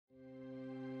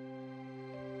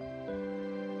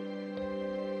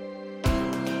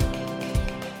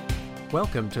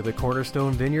Welcome to the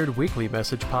Cornerstone Vineyard Weekly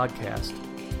Message Podcast.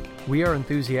 We are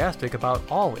enthusiastic about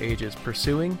all ages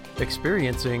pursuing,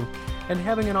 experiencing, and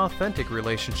having an authentic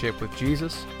relationship with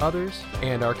Jesus, others,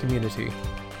 and our community.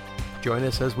 Join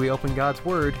us as we open God's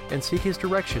Word and seek His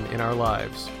direction in our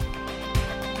lives.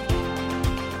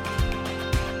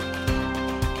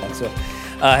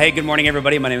 Hey, good morning,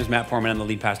 everybody. My name is Matt Foreman. I'm the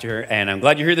lead pastor here, and I'm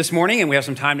glad you're here this morning, and we have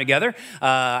some time together.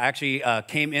 I actually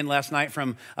came in last night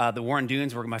from the Warren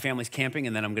Dunes, where my family's camping,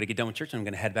 and then I'm going to get done with church, and I'm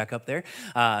going to head back up there.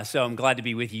 So I'm glad to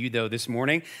be with you, though, this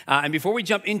morning. And before we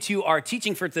jump into our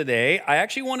teaching for today, I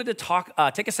actually wanted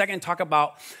to take a second and talk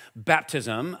about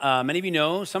baptism. Many of you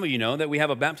know, some of you know, that we have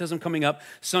a baptism coming up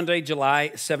Sunday,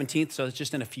 July 17th, so it's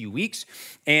just in a few weeks.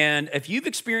 And if you've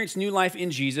experienced new life in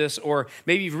Jesus, or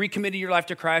maybe you've recommitted your life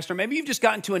to Christ, or maybe you've just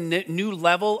gotten to a new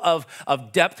level of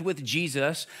depth with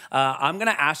Jesus, I'm going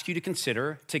to ask you to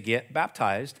consider to get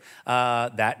baptized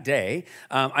that day.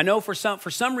 I know for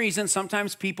some reason,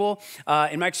 sometimes people,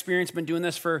 in my experience, been doing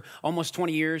this for almost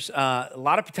 20 years, a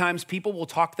lot of times people will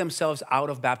talk themselves out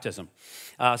of baptism.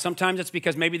 Sometimes it's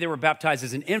because maybe they were baptized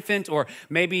as an infant, or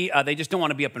maybe they just don't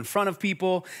want to be up in front of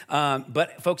people.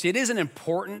 But folks, it is an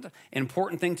important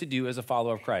thing to do as a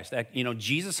follower of Christ.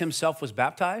 Jesus himself was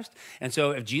baptized. And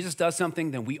so if Jesus does something,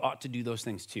 then we ought to do those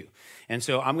things too. And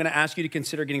so I'm going to ask you to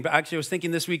consider getting baptized. Actually, I was thinking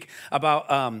this week about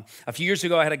a few years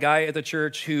ago, I had a guy at the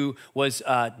church who was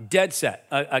dead set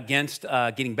against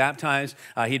getting baptized.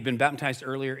 He had been baptized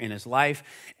earlier in his life.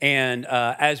 And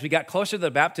as we got closer to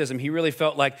the baptism, he really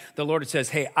felt like the Lord had says,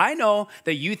 hey, I know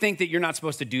that you think that you're not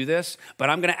supposed to do this, but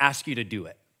I'm going to ask you to do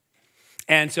it.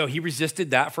 And so he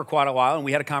resisted that for quite a while, and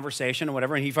we had a conversation and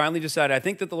whatever, and he finally decided, I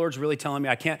think that the Lord's really telling me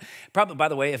I can't. Probably, by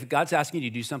the way, if God's asking you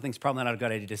to do something, it's probably not a good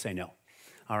idea to say no.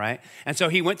 All right? And so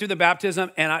he went through the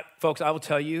baptism, and folks, I will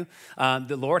tell you,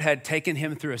 the Lord had taken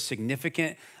him through a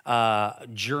significant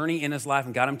journey in his life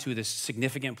and got him to this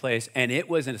significant place, and it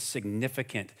was a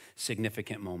significant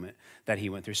moment that he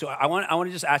went through. So I want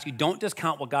to just ask you, don't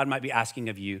discount what God might be asking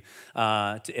of you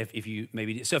if you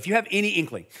maybe. So if you have any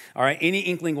inkling, all right, any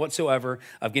inkling whatsoever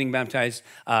of getting baptized,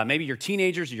 maybe your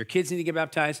teenagers or your kids need to get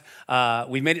baptized.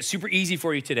 We've made it super easy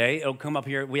for you today. It'll come up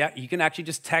here. You can actually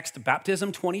just text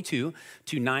baptism 22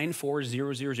 to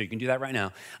 94000. You can do that right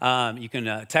now. You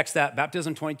can text that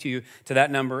baptism 22 to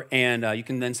that number, and you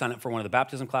can then sign up for one of the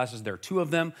baptism classes. There are 2 of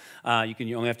them.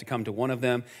 You only have to come to one of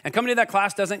them. And coming to that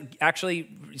class doesn't actually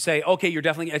say, okay,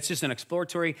 it's just an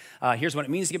exploratory, here's what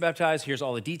it means to get baptized, here's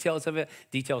all the details of it,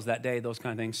 details that day, those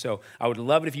kind of things. So I would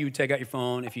love it if you would take out your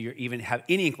phone, if you even have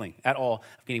any inkling at all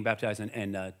of getting baptized,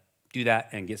 and do that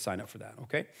and get signed up for that,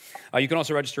 okay? You can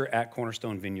also register at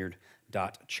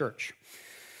cornerstonevineyard.church.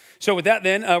 So with that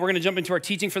then, we're going to jump into our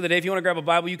teaching for the day. If you want to grab a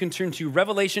Bible, you can turn to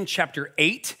Revelation chapter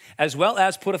 8, as well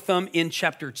as put a thumb in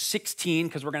chapter 16,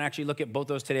 because we're going to actually look at both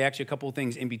those today. Actually, a couple of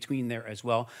things in between there as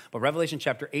well. But Revelation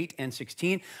chapter 8 and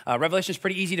 16. Revelation is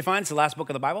pretty easy to find. It's the last book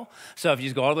of the Bible. So if you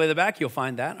just go all the way to the back, you'll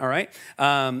find that, all right?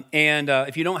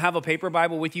 If you don't have a paper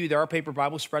Bible with you, there are paper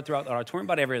Bibles spread throughout the auditorium,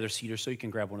 about every other seat or so. You can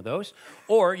grab one of those.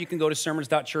 Or you can go to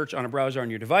sermons.church on a browser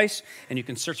on your device, and you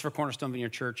can search for Cornerstone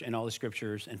Vineyard Church and all the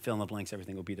scriptures and fill in the blanks.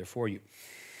 Everything will be there for you.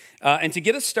 And to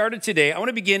get us started today, I want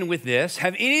to begin with this.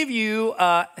 Have any of you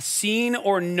seen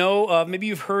or know of, maybe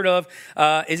you've heard of,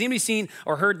 has anybody seen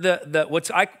or heard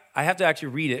I have to actually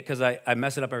read it because I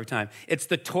mess it up every time. It's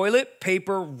the toilet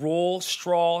paper roll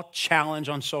straw challenge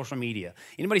on social media.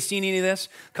 Anybody seen any of this?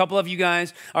 A couple of you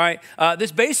guys. All right.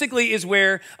 This basically is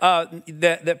where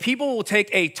the people will take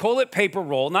a toilet paper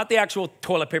roll, not the actual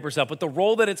toilet paper itself, but the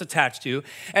roll that it's attached to,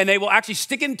 and they will actually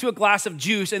stick it into a glass of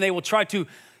juice, and they will try to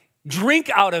drink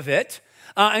out of it.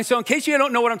 And so in case you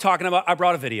don't know what I'm talking about, I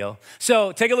brought a video.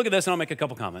 So take a look at this, and I'll make a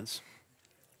couple comments.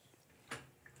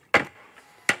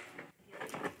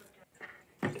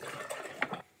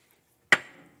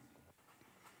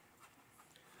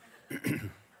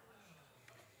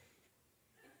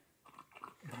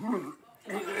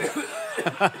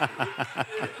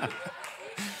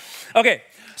 Okay,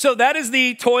 so that is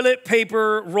the toilet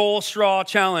paper roll straw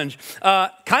challenge.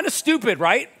 Kind of stupid,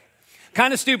 right?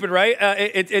 Kind of stupid, right?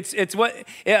 This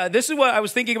is what I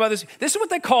was thinking about this. This is what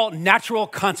they call natural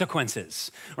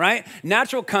consequences, right?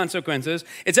 Natural consequences.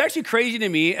 It's actually crazy to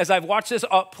me as I've watched this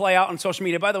play out on social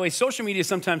media. By the way, social media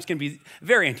sometimes can be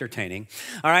very entertaining,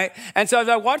 all right? And so as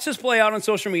I watch this play out on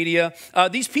social media,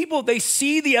 these people, they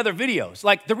see the other videos.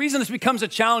 Like, the reason this becomes a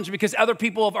challenge is because other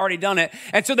people have already done it.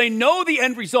 And so they know the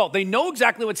end result. They know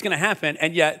exactly what's going to happen,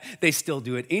 and yet they still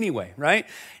do it anyway, right?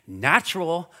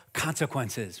 Natural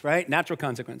consequences, right? Natural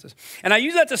consequences. And I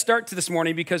use that to start to this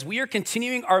morning because we are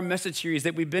continuing our message series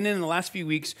that we've been in the last few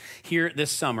weeks here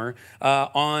this summer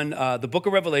on the book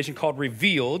of Revelation called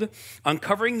Revealed,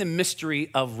 Uncovering the Mystery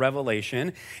of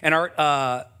Revelation. And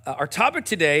our topic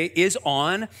today is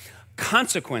on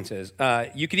consequences.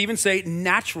 You could even say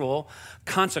natural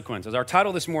consequences. Our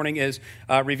title this morning is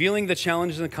Revealing the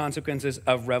Challenges and Consequences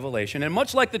of Revelation. And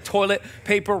much like the toilet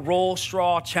paper roll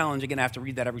straw challenge, again, I have to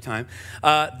read that every time,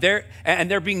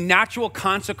 there being natural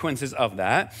consequences of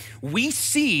that, we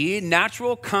see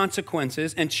natural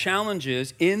consequences and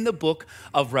challenges in the book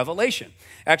of Revelation.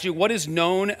 Actually, what is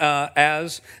known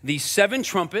as the 7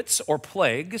 trumpets or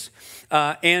plagues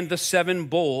and the 7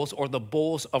 bowls or the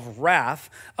bowls of wrath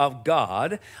of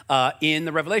God in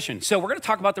the Revelation. So we're going to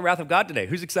talk about the wrath of God today.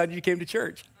 Who's excited you came to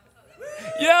church?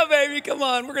 Yeah, baby, come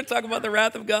on. We're going to talk about the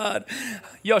wrath of God.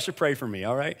 Y'all should pray for me,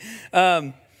 all right?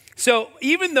 So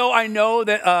even though I know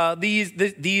that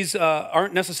these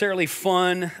aren't necessarily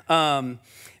fun,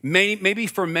 maybe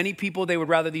for many people, they would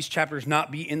rather these chapters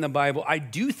not be in the Bible. I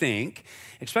do think,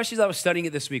 especially as I was studying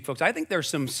it this week, folks, I think there's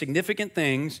some significant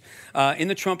things in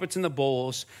the trumpets and the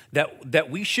bowls that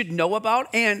we should know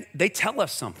about, and they tell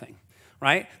us something,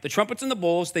 right? The trumpets and the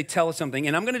bowls, they tell us something,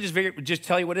 and I'm going to just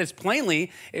tell you what it is.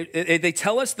 Plainly, they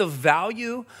tell us the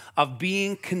value of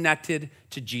being connected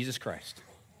to Jesus Christ.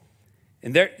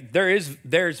 And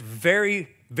there's very,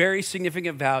 very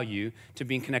significant value to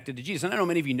being connected to Jesus. And I know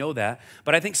many of you know that,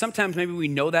 but I think sometimes maybe we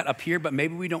know that up here, but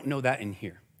maybe we don't know that in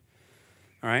here.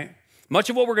 All right?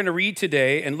 Much of what we're going to read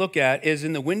today and look at is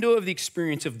in the window of the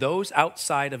experience of those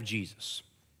outside of Jesus.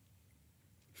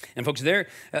 And folks, it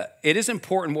is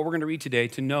important what we're going to read today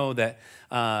to know that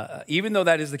even though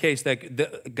that is the case,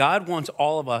 that God wants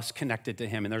all of us connected to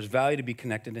him, and there's value to be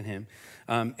connected to him.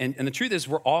 And the truth is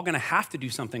we're all going to have to do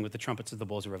something with the trumpets of the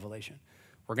bowls of Revelation.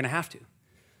 We're going to have to.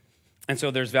 And so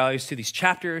there's values to these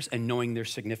chapters and knowing their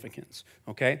significance,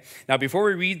 okay? Now, before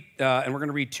we read, and we're going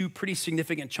to read 2 pretty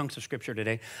significant chunks of Scripture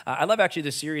today, I love actually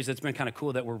this series that's been kind of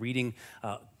cool that we're reading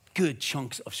good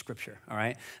chunks of Scripture, all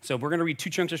right? So we're going to read 2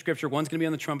 chunks of Scripture. One's going to be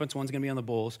on the trumpets, one's going to be on the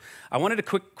bowls. I wanted to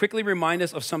quickly remind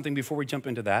us of something before we jump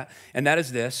into that, and that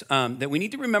is this, that we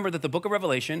need to remember that the book of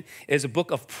Revelation is a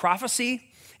book of prophecy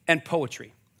and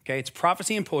poetry. Okay, it's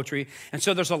prophecy and poetry. And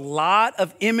so there's a lot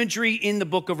of imagery in the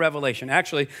book of Revelation.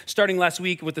 Actually, starting last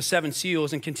week with the 7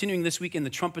 seals and continuing this week in the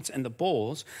trumpets and the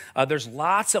bowls, there's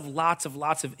lots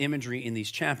of imagery in these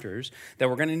chapters that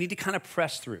we're going to need to kind of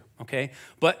press through, okay?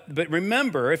 But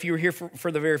remember, if you were here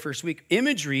for the very first week,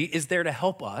 imagery is there to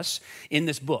help us in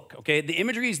this book, okay? The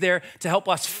imagery is there to help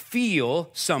us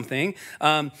feel something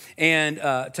and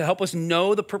to help us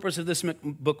know the purpose of this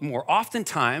book more.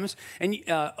 Oftentimes, and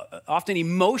often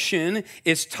emotion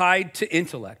is tied to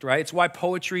intellect, right? It's why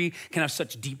poetry can have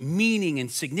such deep meaning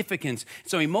and significance.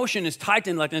 So emotion is tied to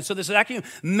intellect. And so this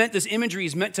imagery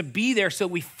is meant to be there so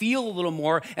we feel a little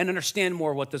more and understand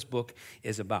more what this book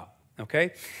is about,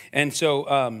 okay? And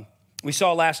so we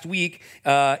saw last week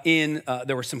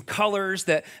there were some colors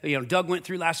that Doug went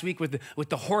through last week with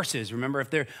the horses. Remember, if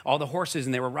they're all the horses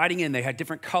and they were riding in, they had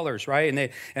different colors,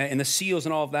 right? And the seals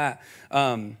and all of that.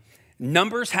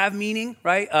 Numbers have meaning,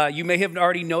 right? You may have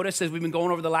already noticed as we've been going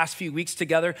over the last few weeks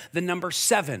together, the number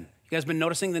 7. You guys been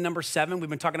noticing the number 7? We've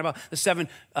been talking about the 7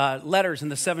 letters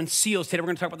and the 7 seals. Today we're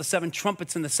going to talk about the 7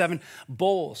 trumpets and the 7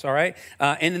 bowls, all right?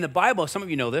 And in the Bible, some of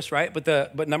you know this, right?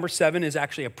 But number 7 is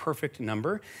actually a perfect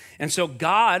number. And so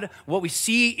God, what we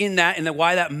see in that and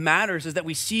why that matters is that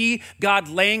we see God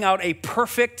laying out a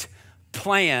perfect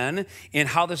plan in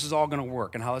how this is all going to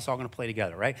work and how this is all going to play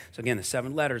together, right? So again, the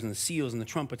 7 letters and the seals and the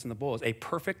trumpets and the bowls, a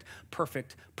perfect plan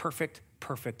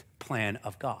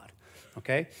of God,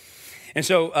 okay? And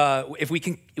so we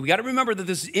got to remember that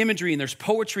this is imagery and there's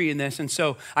poetry in this. And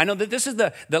so I know that this is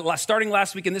the starting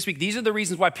last week and this week, these are the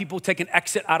reasons why people take an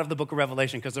exit out of the book of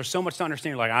Revelation, because there's so much to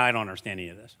understand. You're like, I don't understand any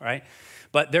of this, right?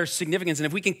 But there's significance. And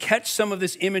if we can catch some of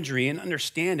this imagery and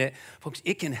understand it, folks,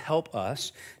 it can help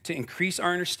us to increase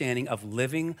our understanding of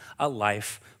living a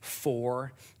life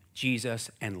for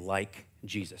Jesus and like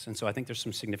Jesus. And so I think there's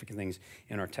some significant things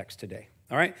in our text today.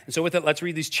 All right? And so with that, let's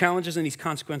read these challenges and these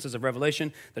consequences of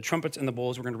Revelation, the trumpets and the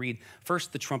bowls. We're going to read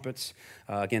first the trumpets.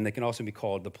 Again, they can also be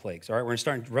called the plagues. All right? We're going to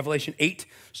start in Revelation 8,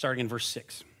 starting in verse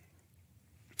 6.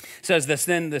 It says this,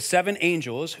 then the 7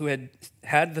 angels who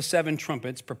had the 7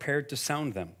 trumpets prepared to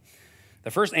sound them. The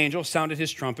first angel sounded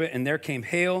his trumpet, and there came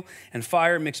hail and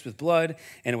fire mixed with blood,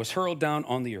 and it was hurled down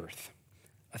on the earth.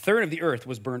 A third of the earth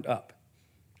was burned up.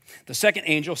 The second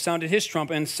angel sounded his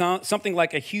trumpet, and something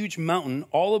like a huge mountain,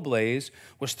 all ablaze,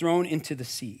 was thrown into the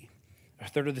sea. A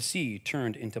third of the sea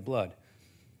turned into blood.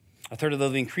 A third of the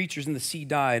living creatures in the sea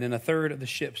died, and a third of the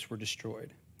ships were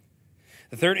destroyed.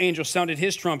 The third angel sounded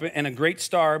his trumpet, and a great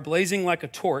star, blazing like a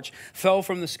torch, fell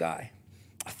from the sky.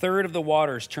 A third of the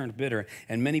waters turned bitter,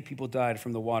 and many people died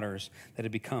from the waters that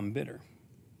had become bitter.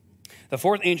 The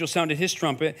fourth angel sounded his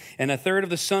trumpet, and a third of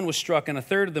the sun was struck, and a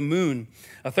third of the moon.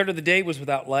 A third of the day was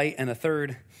without light, and a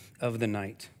third of the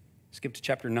night. Skip to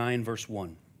chapter 9, verse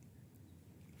 1.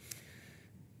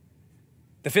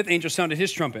 The fifth angel sounded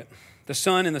his trumpet. The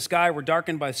sun and the sky were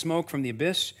darkened by smoke from the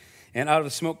abyss, and out of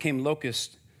the smoke came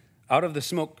locusts. Out of the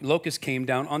smoke, locusts came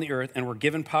down on the earth and were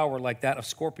given power like that of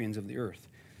scorpions of the earth.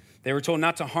 They were told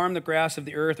not to harm the grass of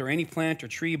the earth or any plant or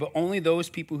tree, but only those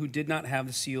people who did not have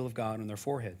the seal of God on their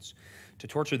foreheads, to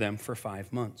torture them for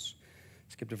 5 months.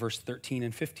 Skip to verse 13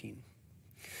 and 15.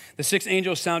 The sixth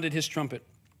angel sounded his trumpet,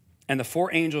 and the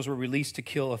 4 angels were released to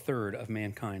kill a third of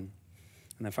mankind.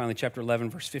 And then finally, chapter 11,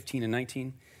 verse 15 and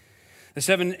 19. The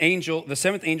seventh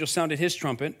angel sounded his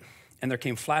trumpet, and there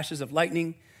came flashes of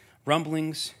lightning,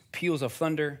 rumblings, peals of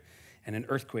thunder, and an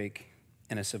earthquake,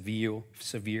 and a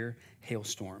severe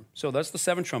hailstorm. So that's the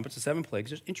 7 trumpets, the 7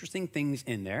 plagues. There's interesting things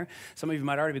in there. Some of you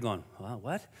might already be going, well,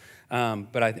 what?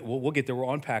 But we'll get there.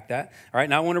 We'll unpack that. All right,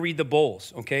 now I want to read the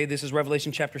bowls, okay? This is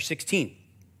Revelation chapter 16.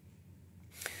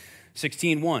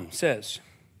 16:1 says,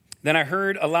 Then I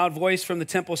heard a loud voice from the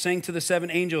temple saying to the 7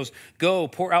 angels, Go,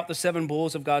 pour out the 7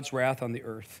 bowls of God's wrath on the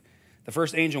earth. The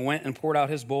first angel went and poured out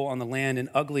his bowl on the land, and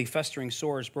ugly, festering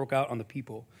sores broke out on the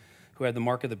people who had the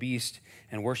mark of the beast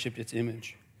and worshipped its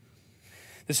image.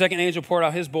 The second angel poured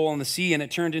out his bowl on the sea, and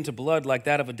it turned into blood like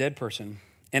that of a dead person,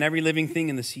 and every living thing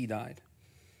in the sea died.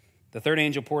 The third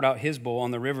angel poured out his bowl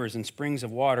on the rivers and springs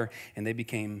of water, and they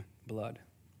became blood.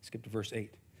 Skip to verse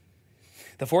 8.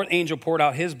 The fourth angel poured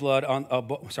out his bowl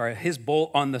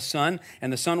on the sun,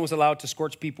 and the sun was allowed to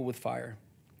scorch people with fire.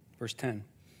 Verse 10.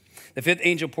 The fifth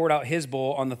angel poured out his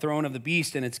bowl on the throne of the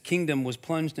beast, and its kingdom was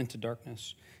plunged into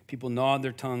darkness. People gnawed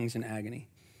their tongues in agony.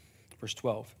 Verse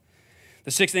 12.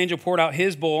 The sixth angel poured out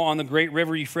his bowl on the great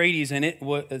river Euphrates, and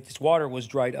its water was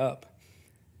dried up.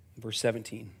 Verse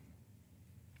 17.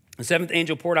 The seventh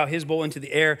angel poured out his bowl into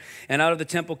the air, and out of the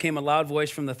temple came a loud voice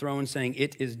from the throne saying,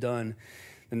 It is done.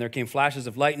 Then there came flashes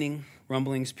of lightning,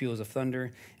 rumblings, peals of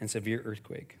thunder, and severe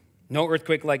earthquake. No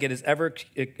earthquake like it has ever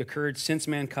occurred since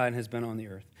mankind has been on the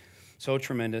earth. So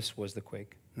tremendous was the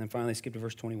quake. And then finally, skip to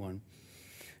verse 21.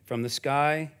 From the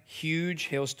sky, huge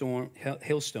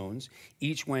hailstones,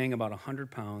 each weighing about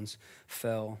 100 pounds,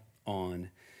 fell on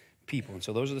people. And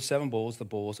so those are the 7 bowls, the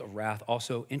bowls of wrath.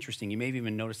 Also interesting, you may have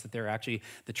even noticed that they're actually,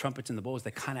 the trumpets and the bowls,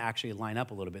 they kind of actually line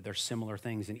up a little bit. There's similar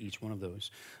things in each one of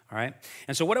those, all right?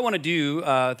 And so what I want to do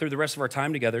through the rest of our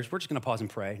time together is we're just going to pause and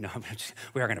pray. No,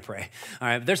 we are going to pray, all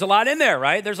right? There's a lot in there,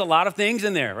 right? There's a lot of things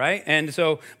in there, right? And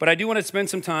so, but I do want to spend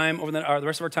some time over the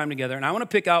rest of our time together, and I want to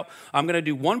pick out, I'm going to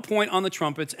do 1 point on the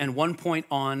trumpets and 1 point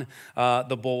on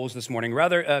the bowls this morning.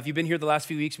 Rather, if you've been here the last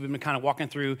few weeks, we've been kind of walking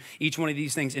through each one of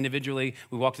these things individually.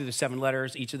 We walked through the 7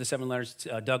 letters, each of the 7 letters.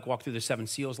 Doug walked through the 7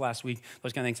 seals last week,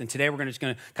 those kind of things. And today we're just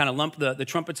going to kind of lump the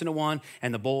trumpets into one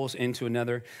and the bowls into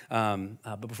another.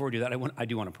 But before we do that, I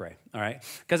do want to pray, all right?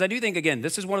 Because I do think, again,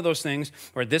 this is one of those things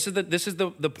where this is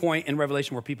the point in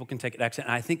Revelation where people can take an exit.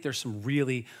 And I think there's some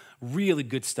really, really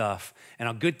good stuff and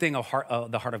a good thing of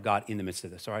the heart of God in the midst of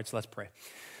this. All right, so let's pray.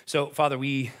 So, Father,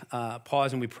 we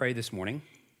pause and we pray this morning.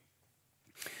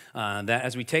 That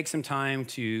as we take some time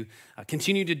to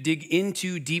continue to dig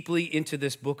deeply into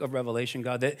this book of Revelation,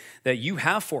 God, that you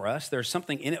have for us, there's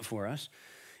something in it for us.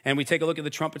 And we take a look at the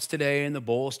trumpets today and the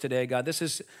bowls today, God. This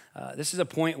is a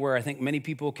point where I think many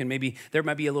people can there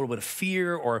might be a little bit of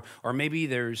fear, or maybe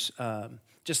there's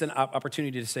just an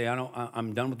opportunity to say,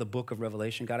 I'm done with the book of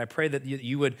Revelation. God, I pray that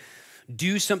you would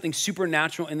do something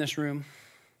supernatural in this room.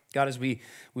 God, as we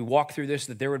walk through this,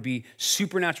 that there would be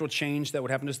supernatural change that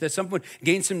would happen to us, that some would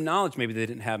gain some knowledge maybe they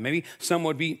didn't have. Maybe some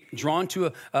would be drawn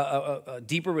to a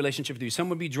deeper relationship with you. Some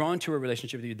would be drawn to a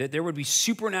relationship with you. That there would be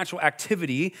supernatural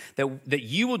activity that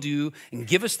you will do and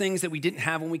give us things that we didn't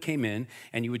have when we came in,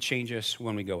 and you would change us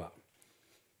when we go out.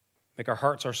 Make our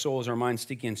hearts, our souls, our minds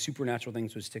sticky, and supernatural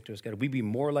things would stick to us. God, we be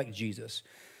more like Jesus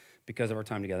because of our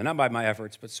time together. Not by my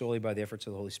efforts, but solely by the efforts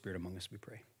of the Holy Spirit among us, we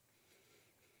pray.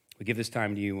 We give this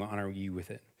time to you, we honor you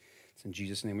with it. It's in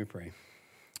Jesus' name we pray.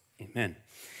 Amen.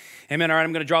 Amen. All right,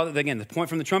 I'm going to draw, again, the point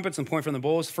from the trumpets and the point from the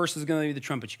bowls. First is going to be the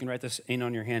trumpets. You can write this in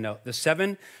on your handout. The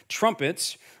 7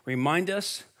 trumpets remind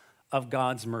us of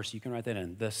God's mercy. You can write that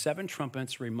in. The 7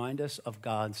 trumpets remind us of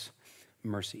God's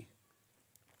mercy.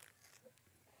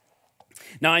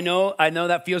 Now, I know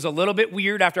that feels a little bit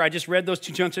weird after I just read those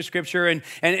two chunks of scripture, and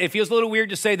it feels a little weird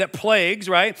to say that plagues,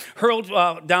 right, hurled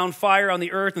down fire on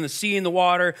the earth and the sea and the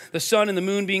water, the sun and the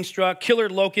moon being struck, killer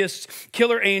locusts,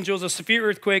 killer angels, a severe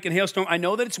earthquake and hailstorm. I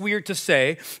know that it's weird to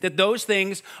say that those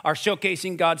things are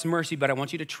showcasing God's mercy, but I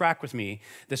want you to track with me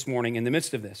this morning in the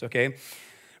midst of this, okay?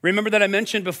 Remember that I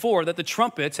mentioned before that the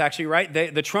trumpets, actually, right,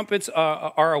 the trumpets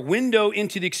are a window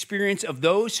into the experience of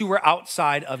those who were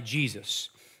outside of Jesus.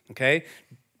 Okay,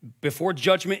 before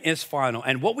judgment is final.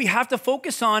 And what we have to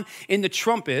focus on in the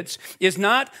trumpets is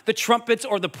not the trumpets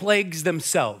or the plagues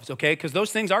themselves, okay, because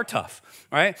those things are tough,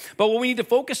 right? But what we need to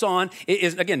focus on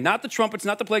is, again, not the trumpets,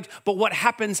 not the plagues, but what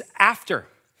happens after.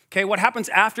 Okay, what happens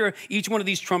after each one of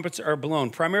these trumpets are blown?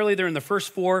 Primarily, they're in the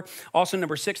first four. Also,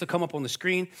 number 6 will come up on the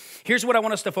screen. Here's what I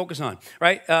want us to focus on,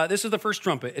 right? This is the first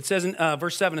trumpet. It says in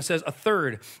verse 7, it says,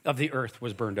 1/3 of the earth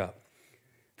was burned up.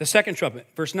 The second trumpet,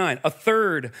 verse 9,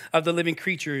 1/3 of the living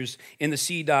creatures in the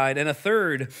sea died, and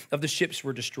 1/3 of the ships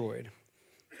were destroyed.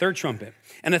 Third trumpet,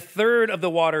 and 1/3 of the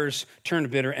waters turned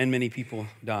bitter, and many people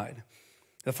died.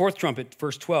 The fourth trumpet,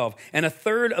 verse 12, and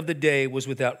 1/3 of the day was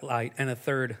without light, and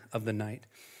 1/3 of the night.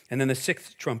 And then the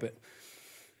sixth trumpet,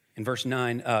 in verse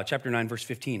 9, chapter 9, verse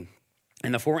 15,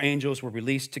 and the 4 angels were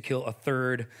released to kill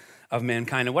 1/3 of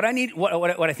mankind. And what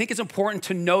I think is important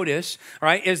to notice,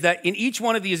 right, is that in each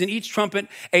one of these, in each trumpet,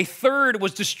 1/3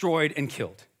 was destroyed and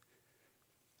killed.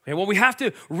 Okay, what we have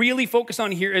to really focus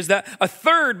on here is that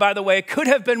 1/3, by the way, could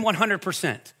have been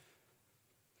 100%.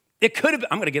 It could have,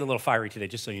 I'm gonna get a little fiery today,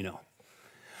 just so you know.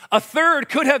 1/3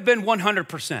 could have been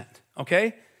 100%,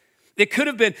 okay? It could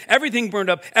have been everything burned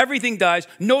up, everything dies,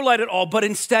 no light at all, but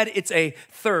instead it's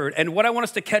 1/3. And what I want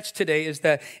us to catch today is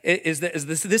that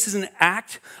this is an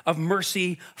act of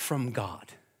mercy from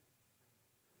God.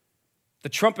 The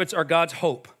trumpets are God's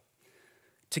hope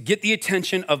to get the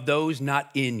attention of those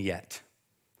not in yet.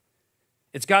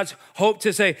 It's God's hope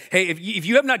to say, hey, if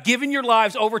you have not given your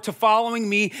lives over to following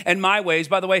me and my ways,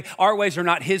 by the way, our ways are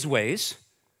not his ways.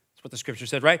 What the scripture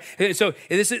said, right? So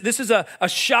this is a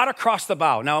shot across the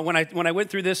bow. Now, when I went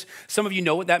through this, some of you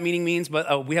know what that meaning means,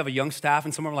 but we have a young staff,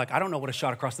 and some are like, I don't know what a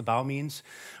shot across the bow means,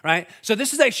 right? So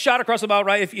this is a shot across the bow,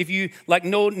 right? If you like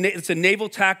know, it's a naval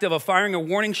tactic of firing a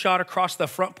warning shot across the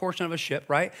front portion of a ship,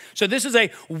 right? So this is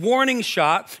a warning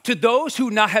shot to those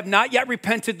who have not yet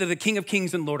repented to the King of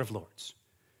Kings and Lord of Lords.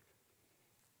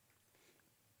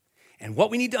 And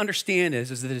what we need to understand is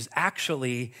that it is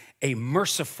actually a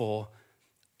merciful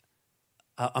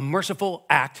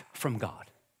act from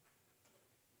God.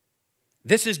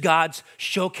 This is God's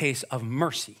showcase of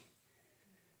mercy.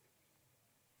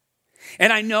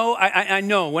 And I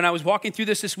know when I was walking through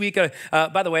this week,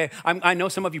 by the way, I know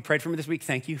some of you prayed for me this week.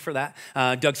 Thank you for that.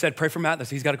 Doug said, pray for Matt.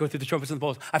 He's got to go through the trumpets and the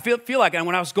bowls. I feel like, and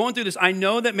when I was going through this, I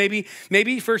know that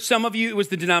maybe for some of you, it was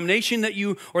the denomination that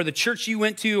you, or the church you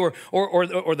went to,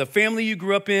 or the family you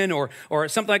grew up in, or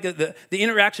something like the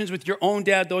interactions with your own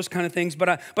dad, those kind of things.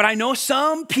 But I know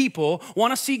some people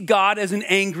want to see God as an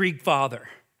angry father.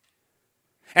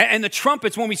 And the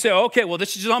trumpets, when we say, okay, well,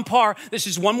 this is on par, this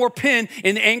is one more pin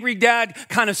in the angry dad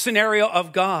kind of scenario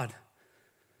of God.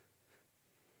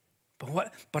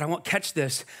 But I want to catch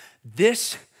this.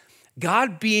 This,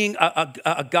 God being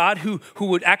a God who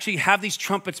would actually have these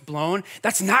trumpets blown,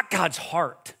 that's not God's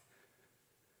heart.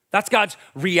 That's God's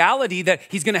reality that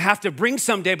he's going to have to bring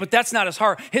someday, but that's not his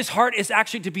heart. His heart is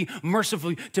actually to be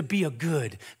merciful, to be a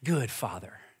good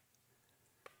father.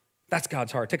 That's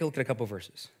God's heart. Take a look at a couple of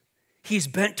verses. He's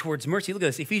bent towards mercy. Look at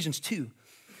this, Ephesians 2.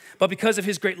 But because of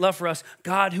his great love for us,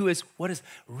 God, who is,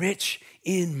 rich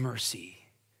in mercy,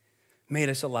 made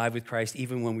us alive with Christ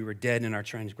even when we were dead in our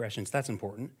transgressions. That's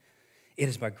important. It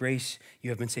is by grace you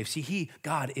have been saved. See,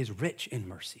 God is rich in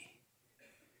mercy.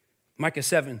 Micah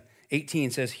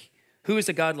 7:18 says, who is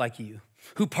a God like you,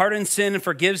 who pardons sin and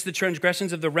forgives the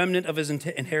transgressions of the remnant of his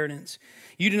inheritance?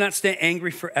 You do not stay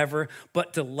angry forever,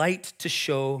 but delight to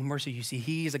show mercy. You see,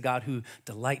 he is a God who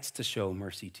delights to show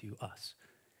mercy to us.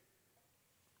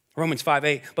 Romans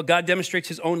 5:8, but God demonstrates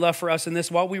his own love for us in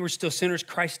this: while we were still sinners,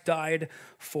 Christ died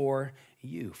for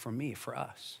you, for me, for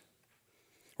us.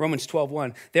 Romans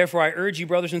 12:1, therefore I urge you,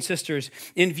 brothers and sisters,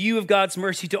 in view of God's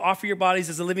mercy, to offer your bodies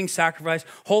as a living sacrifice,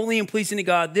 holy and pleasing to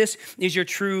God. This is your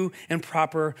true and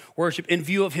proper worship. In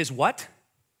view of his what?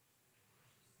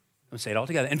 Let's say it all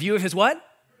together. In view of his what?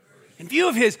 In view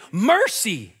of his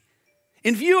mercy.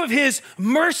 In view of his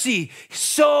mercy.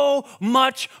 So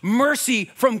much mercy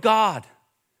from God.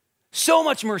 So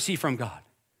much mercy from God.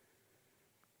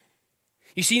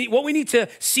 You see, what we need to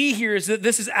see here is that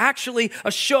this is actually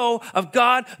a show of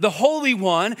God, the Holy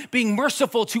One, being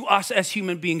merciful to us as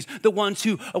human beings, the ones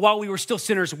who, while we were still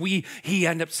sinners, he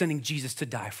ended up sending Jesus to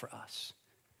die for us.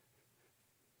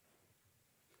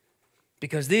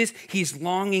 Because he's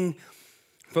longing,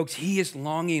 folks, he is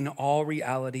longing in all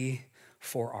reality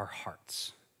for our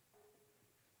hearts.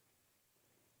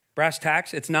 Brass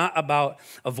tacks, it's not about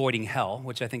avoiding hell,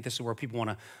 which I think this is where people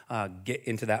want to get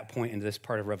into that point into this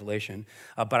part of Revelation.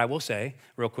 But I will say,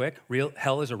 real quick,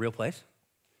 hell is a real place.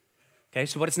 Okay,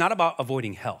 but it's not about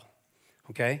avoiding hell,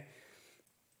 okay?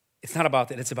 It's not about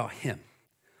that, it's about him,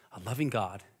 a loving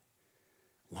God,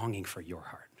 longing for your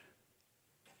heart,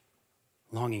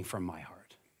 longing for my heart.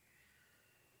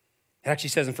 It actually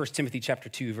says in 1 Timothy chapter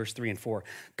 2, verse 3 and 4,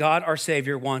 God, our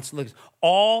Savior, wants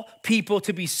all people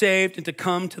to be saved and to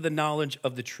come to the knowledge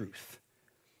of the truth.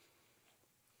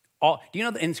 All, do you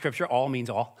know that in Scripture, all means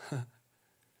all?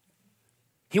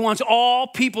 He wants all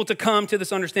people to come to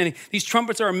this understanding. These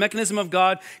trumpets are a mechanism of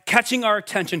God catching our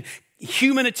attention,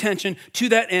 human attention to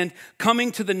that end,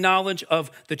 coming to the knowledge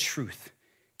of the truth,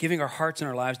 giving our hearts and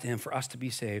our lives to him for us to be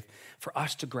saved, for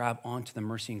us to grab onto the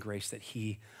mercy and grace that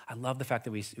I love the fact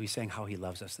that we sang how he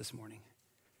loves us this morning.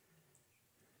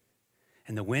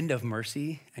 And the wind of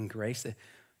mercy and grace,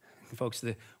 folks,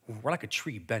 we're like a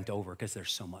tree bent over because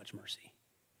there's so much mercy.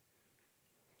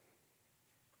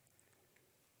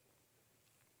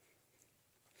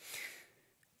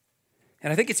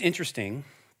 And I think it's interesting,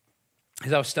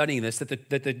 as I was studying this,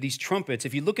 that these trumpets,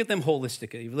 if you look at them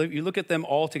holistically, you look at them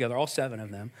all together, all 7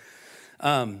 of them,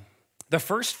 the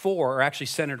first 4 are actually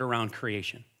centered around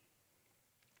creation.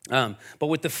 But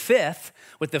with the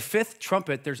fifth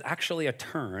trumpet, there's actually a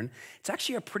turn. It's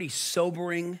actually a pretty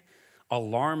sobering,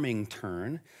 alarming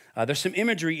turn. There's some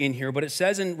imagery in here, but it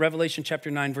says in Revelation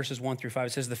chapter 9, verses 1 through 5, it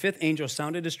says, the 5th angel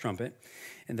sounded his trumpet,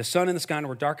 and the sun and the sky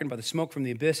were darkened by the smoke from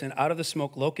the abyss, and out of the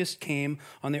smoke locusts came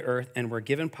on the earth and were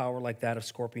given power like that of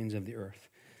scorpions of the earth.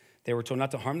 They were told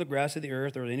not to harm the grass of the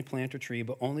earth or any plant or tree,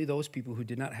 but only those people who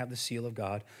did not have the seal of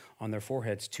God on their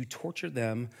foreheads, to torture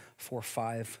them for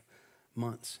 5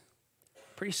 months.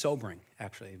 Pretty sobering,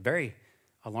 actually. Very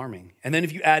alarming. And then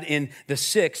if you add in the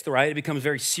 6th, right, it becomes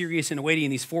very serious and weighty,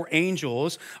 and these 4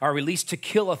 angels are released to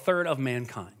kill a third of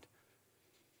mankind.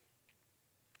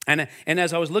 And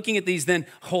as I was looking at these then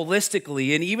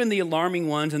holistically, and even the alarming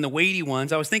ones and the weighty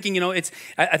ones, I was thinking,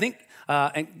 I think,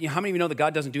 how many of you know that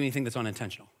God doesn't do anything that's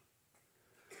unintentional?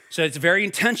 So it's very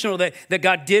intentional that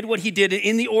God did what he did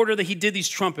in the order that he did these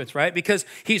trumpets, right? Because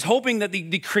he's hoping that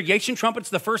the creation trumpets,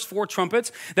 the first 4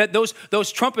 trumpets, that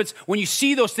those trumpets, when you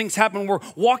see those things happen, we're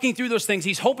walking through those things,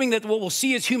 he's hoping that what we'll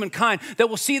see as humankind, that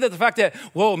we'll see that the fact that,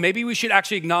 whoa, maybe we should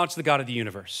actually acknowledge the God of the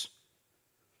universe.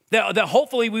 That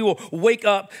hopefully we will wake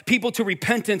up people to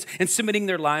repentance and submitting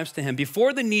their lives to him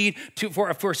before the need for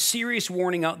a serious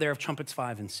warning out there of trumpets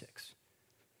 5 and 6.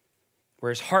 Where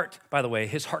his heart, by the way,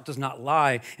 his heart does not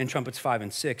lie in trumpets 5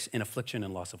 and 6 in affliction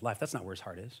and loss of life. That's not where his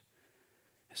heart is.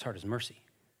 His heart is mercy.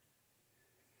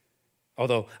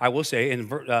 Although I will say in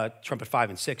trumpet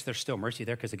 5 and 6, there's still mercy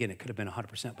there because, again, it could have been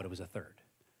 100%, but it was a third.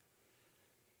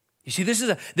 You see,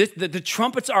 the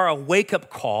trumpets are a wake-up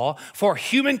call for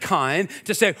humankind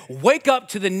to say, wake up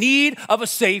to the need of a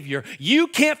Savior. You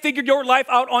can't figure your life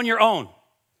out on your own.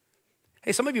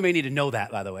 Hey, some of you may need to know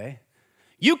that, by the way.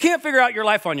 You can't figure out your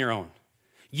life on your own.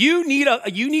 You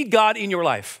need God in your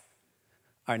life.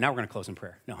 All right, now we're going to close in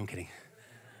prayer. No, I'm kidding.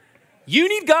 You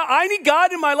need God. I need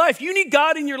God in my life. You need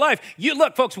God in your life.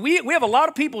 Look, folks, we have a lot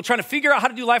of people trying to figure out how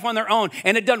to do life on their own,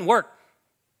 and it doesn't work.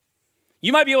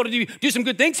 You might be able to do some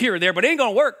good things here or there, but it ain't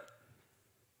going to work.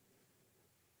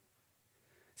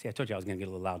 See, I told you I was going to get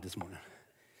a little loud this morning.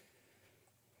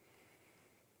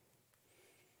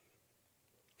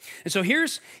 And so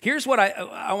here's what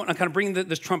I want to kind of bring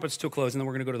this trumpets to a close, and then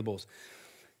we're going to go to the bowls.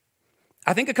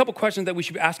 I think a couple questions that we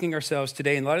should be asking ourselves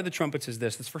today in light of the trumpets is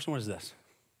this. This first one is this.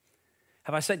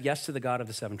 Have I said yes to the God of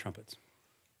the 7 trumpets?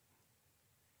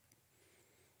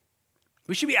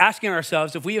 We should be asking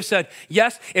ourselves if we have said,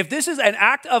 yes, if this is an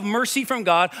act of mercy from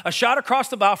God, a shot across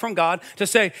the bow from God to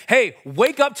say, hey,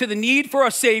 wake up to the need for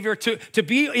a Savior to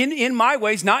be in my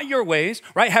ways, not your ways,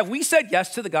 right? Have we said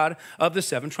yes to the God of the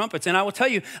 7 trumpets? And I will tell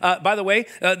you, by the way,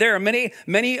 there are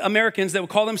many Americans that will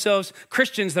call themselves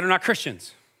Christians that are not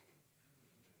Christians.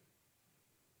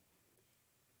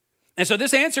 And so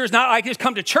this answer is not, I just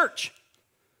come to church.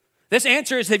 This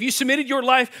answer is, have you submitted your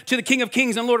life to the King of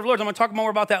Kings and Lord of Lords? I'm going to talk more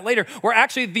about that later, where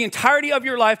actually the entirety of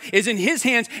your life is in his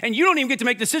hands and you don't even get to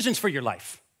make decisions for your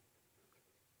life.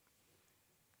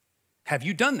 Have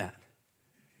you done that?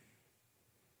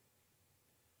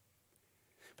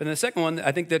 But then the second one,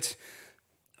 I think that's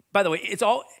By the way, it's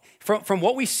all, from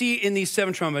what we see in these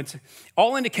 7 trumpets,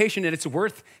 all indication that it's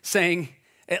worth saying,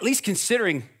 at least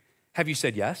considering, have you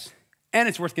said yes? And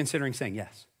it's worth considering saying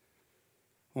yes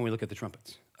when we look at the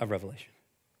trumpets of Revelation.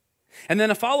 And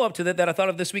then a follow-up to that I thought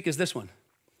of this week is this one.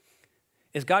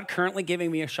 Is God currently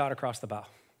giving me a shot across the bow?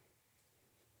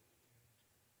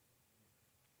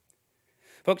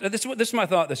 Folks, this is my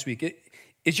thought this week.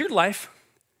 Is your life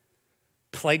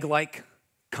plague-like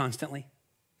constantly?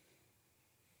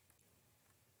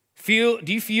 Do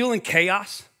you feel in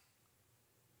chaos?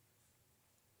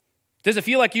 Does it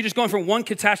feel like you're just going from one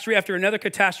catastrophe after another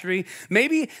catastrophe?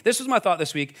 Maybe, this was my thought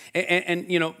this week, and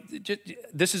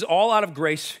this is all out of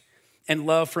grace and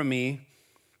love from me,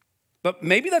 but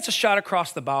maybe that's a shot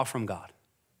across the bow from God.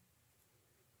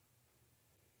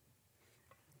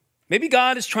 Maybe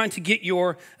God is trying to get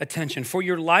your attention for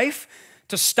your life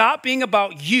to stop being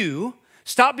about you,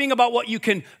 stop being about what you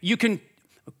can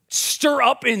stir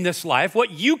up in this life,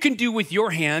 what you can do with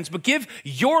your hands, but give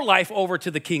your life over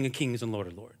to the King of Kings and Lord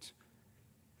of Lords.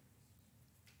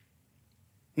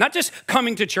 Not just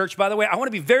coming to church, by the way. I want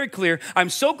to be very clear. I'm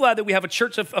so glad that we have a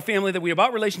church, a family, that we're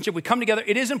about relationship. We come together.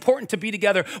 It is important to be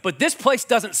together, but this place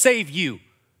doesn't save you.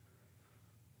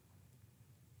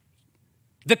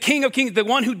 The King of Kings, the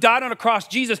one who died on a cross,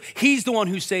 Jesus, he's the one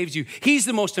who saves you. He's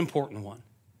the most important one.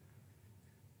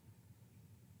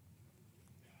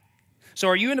 So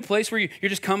are you in a place where you're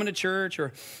just coming to church,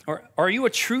 or are you a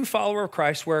true follower of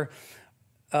Christ where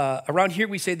around here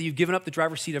we say that you've given up the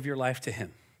driver's seat of your life to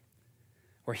him?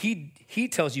 Where he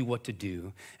tells you what to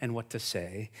do and what to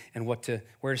say and where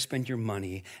to spend your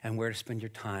money and where to spend your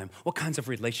time, what kinds of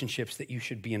relationships that you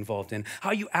should be involved in,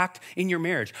 how you act in your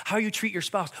marriage, how you treat your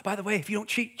spouse. By the way, if you don't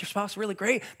treat your spouse really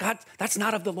great, God, that's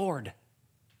not of the Lord.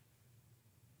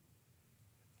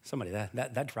 Somebody,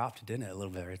 that dropped, didn't it, a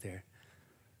little bit right there?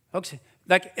 Folks,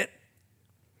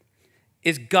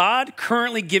 is God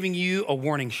currently giving you a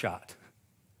warning shot?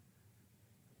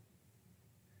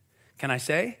 Can I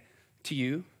say to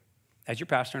you, as your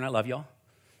pastor, and I love y'all,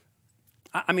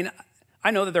 I mean,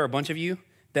 I know that there are a bunch of you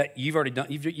that you've already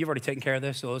taken care of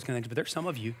this, so those kind of things, but there's some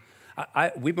of you,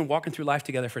 we've been walking through life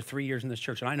together for 3 years in this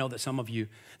church, and I know that some of you,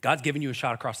 God's given you a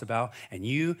shot across the bow, and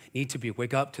you need to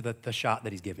wake up to the shot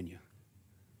that he's given you.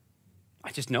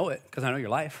 I just know it, because I know your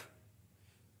life.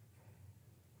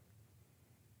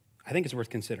 I think it's worth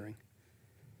considering.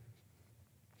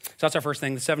 So that's our first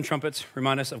thing. The 7 trumpets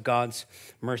remind us of God's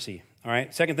mercy. All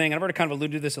right. Second thing, and I've already kind of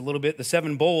alluded to this a little bit, the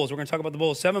 7 bowls. We're going to talk about the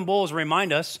bowls. 7 bowls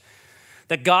remind us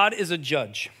that God is a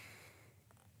judge.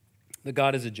 That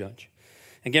God is a judge.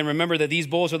 Again, remember that these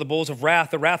bowls are the bowls of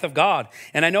wrath, the wrath of God.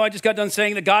 And I know I just got done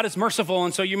saying that God is merciful,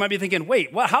 and so you might be thinking,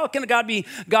 wait, how can God be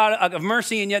God of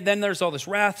mercy, and yet then there's all this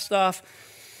wrath stuff?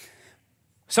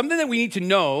 Something that we need to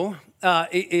know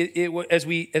as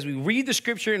we read the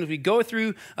scripture and as we go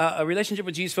through a relationship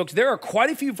with Jesus, folks, there are quite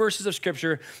a few verses of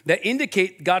scripture that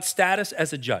indicate God's status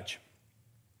as a judge,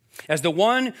 as the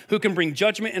one who can bring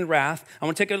judgment and wrath. I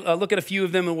want to take a look at a few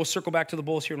of them, and we'll circle back to the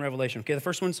bowls here in Revelation. Okay, the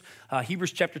first one's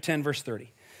Hebrews chapter 10, verse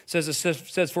 30. It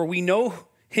says, for we know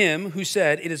him who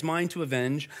said, it is mine to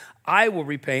avenge, I will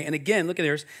repay. And again, look at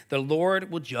this, the Lord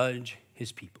will judge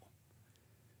his people.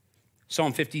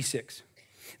 Psalm 56.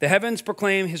 The heavens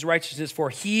proclaim his righteousness, for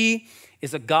he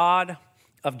is a God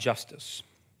of justice.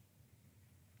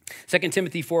 2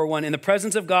 Timothy 4:1, in the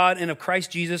presence of God and of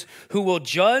Christ Jesus, who will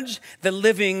judge the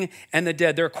living and the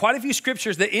dead. There are quite a few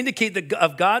scriptures that indicate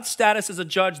of God's status as a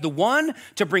judge, the one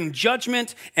to bring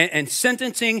judgment and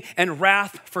sentencing and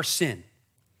wrath for sin.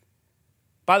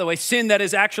 By the way, sin that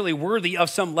is actually worthy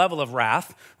of some level of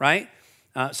wrath, right?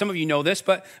 Some of you know this,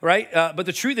 but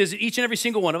the truth is that each and every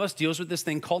single one of us deals with this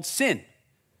thing called sin.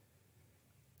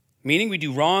 Meaning we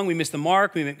do wrong, we miss the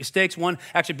mark, we make mistakes. One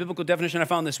actually biblical definition I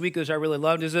found this week, which I really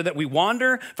loved, is that we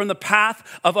wander from the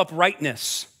path of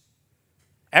uprightness.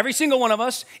 Every single one of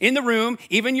us in the room,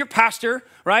 even your pastor,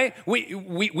 right?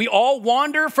 We all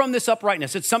wander from this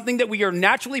uprightness. It's something that we are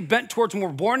naturally bent towards when we're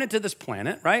born into this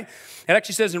planet, right? It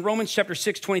actually says in Romans chapter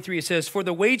 6:23, it says, for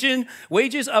the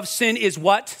wages of sin is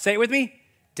what? Say it with me.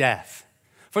 Death.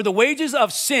 For the wages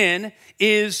of sin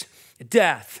is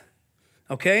death.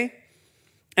 Okay?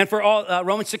 And for all,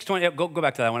 Romans 6:20, go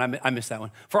back to that one. I missed that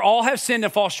one. For all have sinned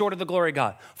and fall short of the glory of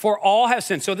God. For all have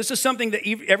sinned. So this is something that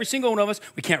every single one of us,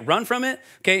 we can't run from it.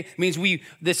 Okay, it means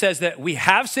this says that we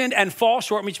have sinned and fall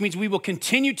short, which means we will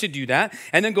continue to do that.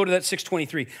 And then go to that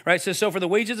 6:23, right? It says, so for the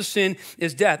wages of sin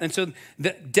is death. And so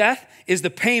the death is the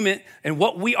payment and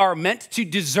what we are meant to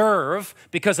deserve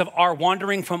because of our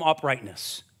wandering from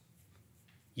uprightness.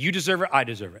 You deserve it, I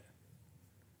deserve it.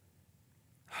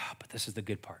 But this is the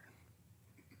good part.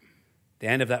 The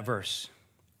end of that verse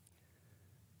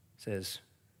says,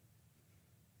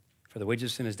 for the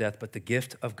wages of sin is death, but the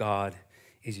gift of God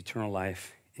is eternal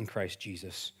life in Christ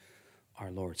Jesus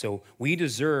our Lord. So we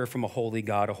deserve from a holy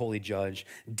God, a holy judge,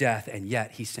 death, and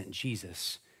yet he sent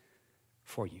Jesus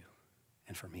for you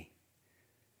and for me.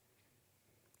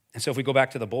 And so if we go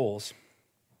back to the bowls,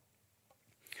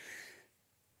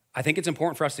 I think it's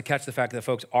important for us to catch the fact that,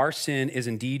 folks, our sin is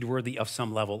indeed worthy of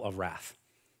some level of wrath.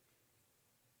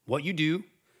 What you do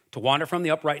to wander from the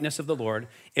uprightness of the Lord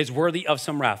is worthy of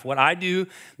some wrath. What I do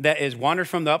that is wander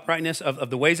from the uprightness of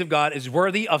the ways of God is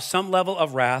worthy of some level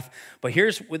of wrath. But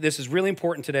here's what this is really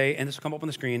important today, and this will come up on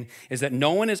the screen, is that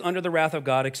no one is under the wrath of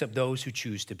God except those who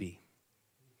choose to be.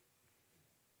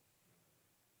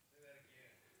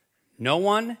 No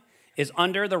one is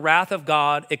under the wrath of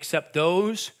God except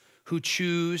those who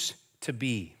choose to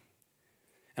be.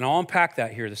 And I'll unpack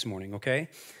that here this morning, okay?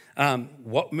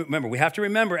 Remember, we have to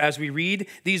remember as we read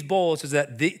these bowls is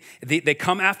that they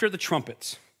come after the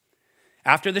trumpets,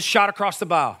 after the shot across the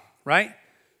bow, right?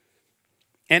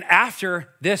 And after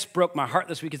this broke my heart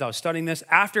this week as I was studying this,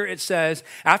 after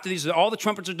all the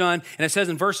trumpets are done, and it says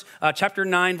in chapter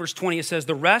 9, verse 20, it says,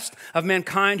 the rest of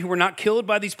mankind who were not killed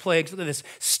by these plagues, look at this,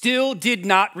 still did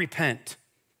not repent.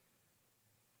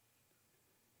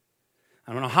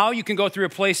 I don't know how you can go through a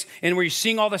place and where you're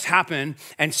seeing all this happen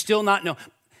and still not know.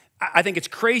 I think it's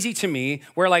crazy to me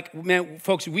where, like, man,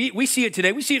 folks, we see it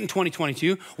today. We see it in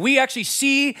 2022. We actually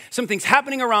see some things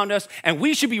happening around us, and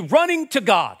we should be running to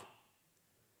God.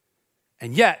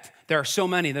 And yet, there are so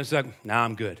many that's like, nah,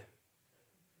 I'm good.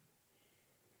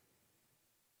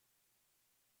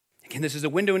 Again, this is a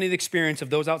window into the experience of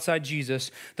those outside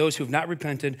Jesus, those who have not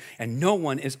repented, and no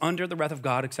one is under the wrath of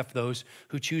God except those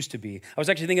who choose to be. I was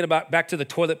actually thinking about back to the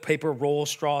toilet paper roll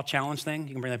straw challenge thing.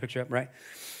 You can bring that picture up, right?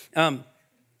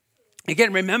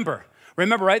 Again, remember,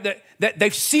 right, that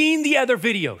they've seen the other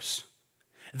videos.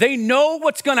 They know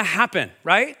what's going to happen,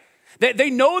 right? They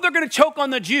know they're going to choke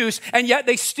on the juice, and yet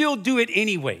they still do it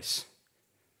anyways.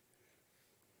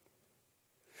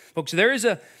 Folks, there is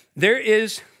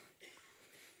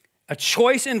a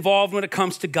choice involved when it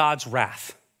comes to God's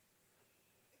wrath.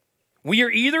 We are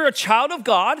either a child of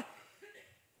God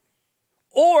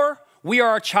or we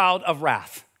are a child of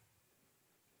wrath.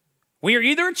 We are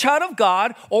either a child of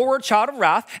God or we're a child of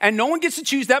wrath, and no one gets to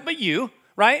choose that but you,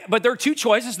 right? But there are two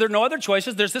choices. There are no other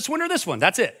choices. There's this one or this one.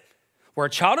 That's it. We're a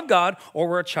child of God or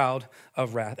we're a child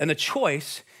of wrath. And the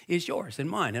choice is yours and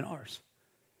mine and ours.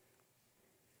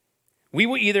 We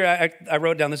will either, I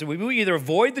wrote down this, we will either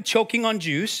avoid the choking on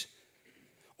juice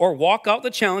or walk out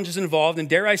the challenges involved and,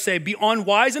 dare I say, be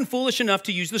unwise and foolish enough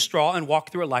to use the straw and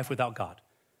walk through a life without God.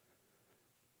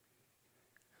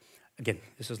 Again,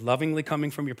 this is lovingly coming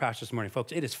from your pastor this morning.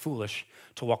 Folks, it is foolish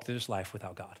to walk through this life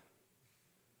without God.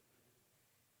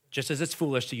 Just as it's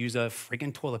foolish to use a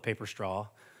freaking toilet paper straw.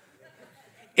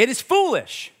 It is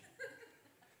foolish.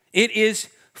 It is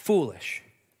foolish.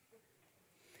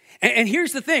 And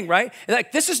here's the thing, right?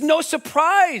 Like, this is no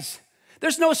surprise.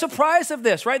 There's no surprise of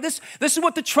this, right? This is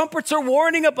what the trumpets are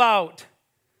warning about.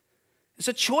 It's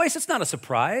a choice. It's not a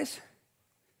surprise.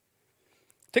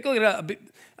 Take a look at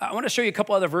I want to show you a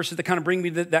couple other verses that kind of bring me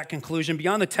to that conclusion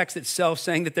beyond the text itself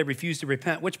saying that they refuse to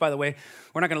repent, which, by the way,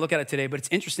 we're not going to look at it today, but it's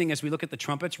interesting as we look at the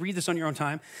trumpets. Read this on your own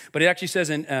time. But it actually says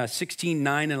in 16,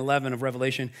 9, and 11 of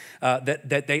Revelation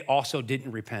that they also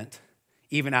didn't repent,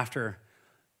 even after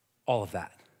all of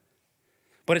that.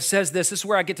 But it says this is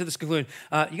where I get to this conclusion.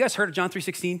 You guys heard of John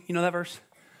 3:16? You know that verse,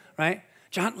 right?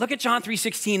 Look at John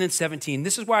 3:16 and 17.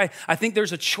 This is why I think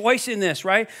there's a choice in this,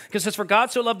 right? Because it says, for God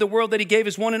so loved the world that he gave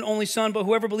his one and only son, but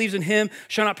whoever believes in him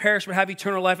shall not perish but have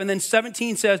eternal life. And then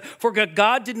 17 says, for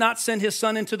God did not send his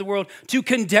son into the world to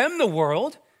condemn the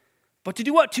world, but to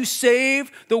do what? To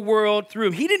save the world through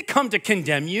him. He didn't come to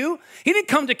condemn you. He didn't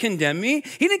come to condemn me.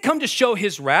 He didn't come to show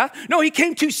his wrath. No, he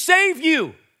came to save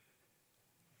you.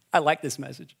 I like this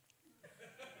message.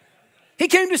 He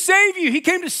came to save you. He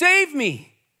came to save me.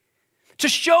 To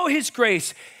show his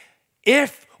grace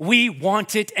if we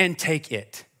want it and take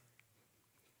it.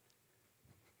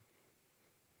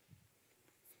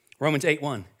 Romans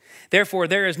 8:1. Therefore,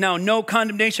 there is now no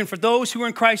condemnation for those who are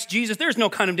in Christ Jesus. There's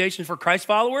no condemnation for Christ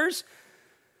followers.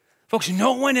 Folks,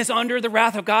 no one is under the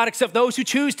wrath of God except those who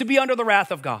choose to be under the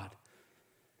wrath of God.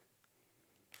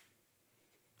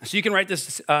 So you can write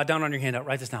this down on your handout.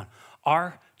 Write this down.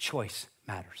 Our choice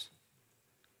matters.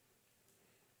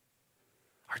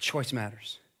 Our choice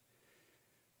matters.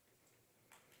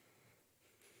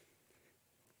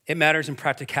 It matters in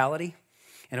practicality.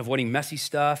 and avoiding messy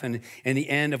stuff, and in the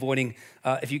end, avoiding,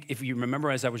 if you remember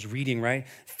as I was reading, right,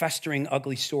 festering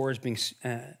ugly sores being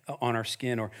on our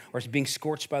skin, or being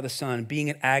scorched by the sun, being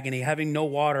in agony, having no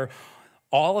water,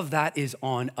 all of that is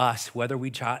on us, whether we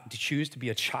choose to be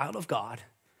a child of God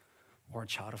or a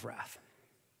child of wrath.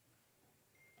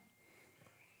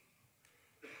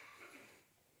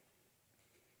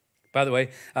 By the way,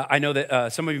 I know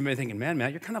that some of you may be thinking, man,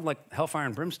 Matt, you're kind of like hellfire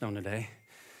and brimstone today.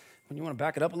 When you want to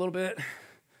back it up a little bit?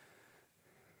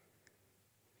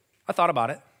 I thought about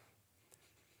it.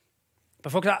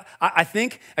 But folks, I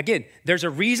think, again, there's a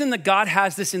reason that God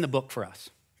has this in the book for us,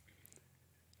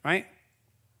 right?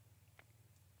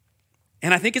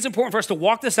 And I think it's important for us to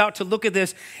walk this out, to look at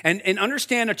this and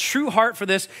understand a true heart for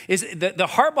this is the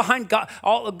heart behind God.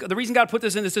 The reason God put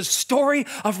this in is a story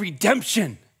of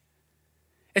redemption.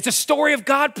 It's a story of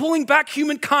God pulling back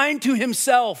humankind to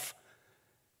himself.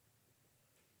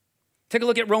 Take a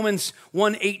look at Romans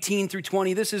 1:18 through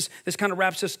 20. This kind of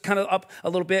wraps this kind of up a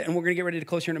little bit, and we're going to get ready to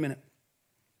close here in a minute.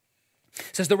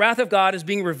 It says, the wrath of God is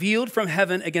being revealed from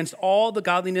heaven against all the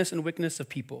godliness and wickedness of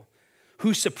people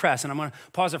who suppress. And I'm going to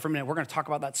pause it for a minute. We're going to talk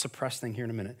about that suppress thing here in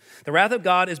a minute. The wrath of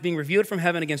God is being revealed from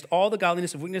heaven against all the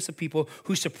godliness and wickedness of people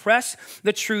who suppress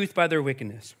the truth by their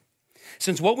wickedness.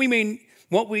 Since what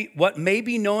may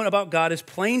be known about God is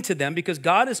plain to them because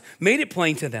God has made it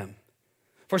plain to them.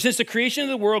 For since the creation of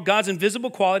the world, God's invisible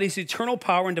qualities, eternal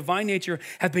power, and divine nature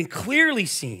have been clearly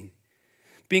seen,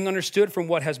 being understood from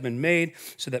what has been made,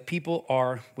 so that people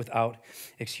are without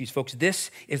excuse. Folks,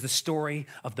 this is the story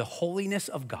of the holiness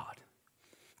of God,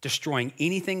 destroying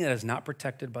anything that is not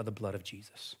protected by the blood of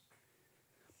Jesus.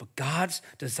 But God's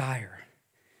desire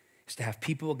is to have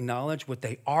people acknowledge what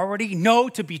they already know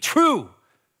to be true.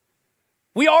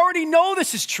 We already know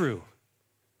this is true.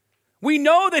 We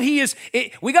know that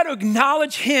we got to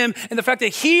acknowledge him and the fact that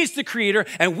he is the creator,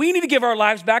 and we need to give our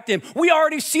lives back to him. We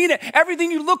already seen it. Everything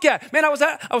you look at. Man, I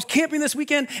was camping this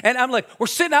weekend, and I'm like, we're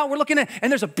sitting out, we're looking at,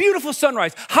 and there's a beautiful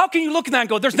sunrise. How can you look at that and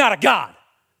go, there's not a God?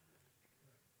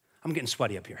 I'm getting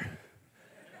sweaty up here.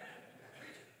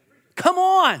 Come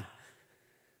on.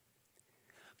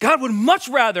 God would much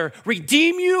rather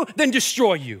redeem you than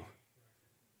destroy you.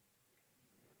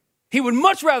 He would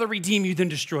much rather redeem you than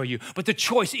destroy you, but the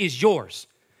choice is yours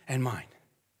and mine.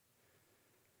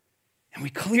 And we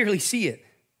clearly see it.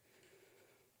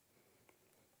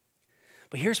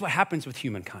 But here's what happens with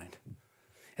humankind.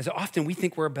 As often we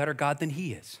think we're a better God than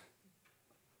he is.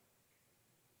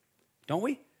 Don't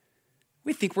we?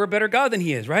 We think we're a better God than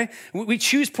he is, right? We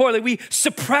choose poorly. We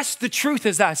suppress the truth,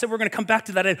 as I said. We're going to come back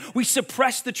to that. We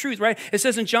suppress the truth, right? It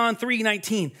says in John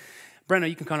 3:19. Brenda,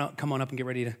 you can come on up and get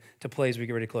ready to play as we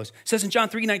get ready to close. It says in John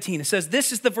 3:19, it says,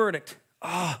 this is the verdict.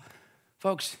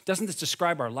 Folks, doesn't this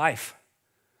describe our life?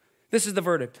 This is the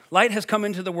verdict. Light has come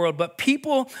into the world, but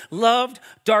people loved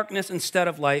darkness instead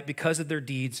of light because of their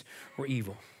deeds were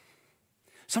evil.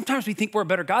 Sometimes we think we're a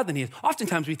better God than he is.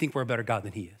 Oftentimes we think we're a better God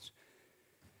than he is.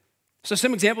 So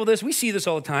some example of this, we see this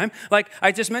all the time. Like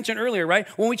I just mentioned earlier, right?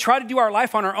 When we try to do our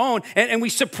life on our own and we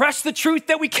suppress the truth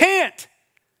that we can't.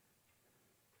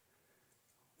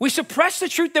 We suppress the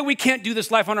truth that we can't do this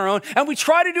life on our own, and we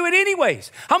try to do it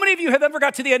anyways. How many of you have ever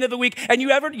got to the end of the week and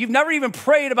you've never even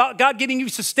prayed about God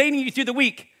sustaining you through the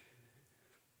week?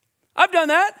 I've done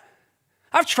that.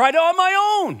 I've tried it on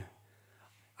my own.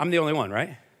 I'm the only one,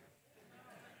 right?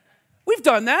 We've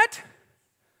done that.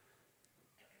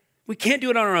 We can't do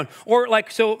it on our own. Or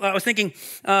so I was thinking,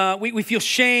 we feel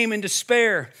shame and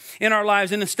despair in our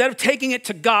lives. And instead of taking it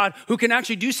to God, who can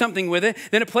actually do something with it,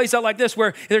 then it plays out like this,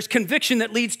 where there's conviction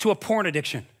that leads to a porn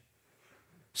addiction,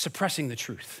 suppressing the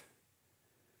truth.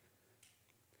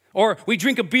 Or we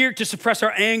drink a beer to suppress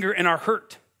our anger and our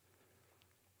hurt.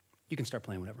 You can start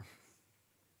playing whatever.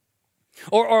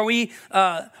 Or we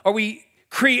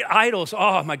create idols.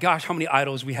 Oh my gosh, how many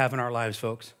idols we have in our lives,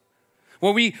 folks.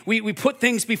 Where we put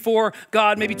things before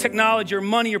God, maybe technology or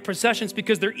money or possessions,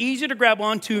 because they're easier to grab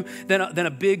onto than a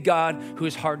big God who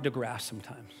is hard to grasp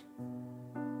sometimes.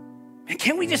 And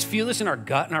can't we just feel this in our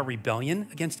gut and our rebellion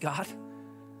against God?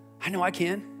 I know I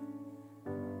can.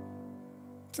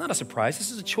 It's not a surprise.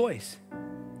 This is a choice.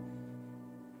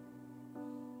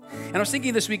 And I was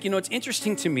thinking this week, it's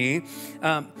interesting to me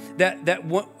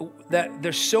that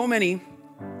there's so many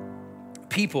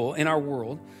people in our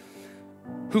world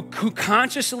who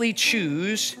consciously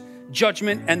choose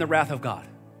judgment and the wrath of God.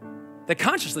 They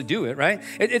consciously do it, right?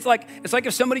 It's like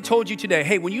if somebody told you today,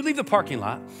 hey, when you leave the parking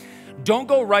lot, don't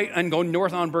go right and go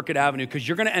north on Burkett Avenue because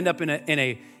you're going to end up in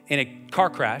a car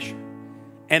crash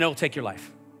and it'll take your life.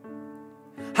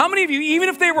 How many of you, even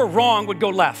if they were wrong, would go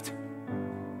left?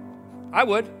 I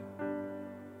would,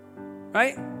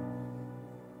 right?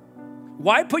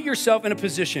 Why put yourself in a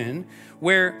position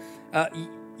where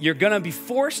you're going to be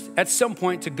forced at some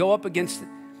point to go up against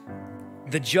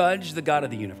the judge, the God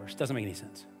of the universe? Doesn't make any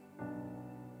sense.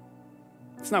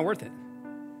 It's not worth it.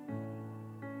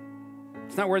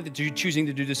 It's not worth it choosing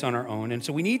to do this on our own. And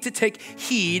so we need to take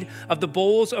heed of the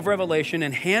bowls of revelation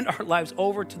and hand our lives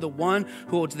over to the one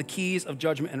who holds the keys of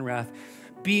judgment and wrath,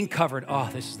 being covered. Oh,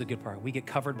 this is the good part. We get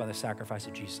covered by the sacrifice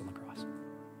of Jesus on the cross.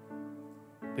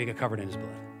 We get covered in his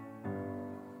blood.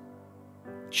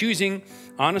 Choosing,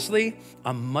 honestly,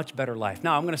 a much better life.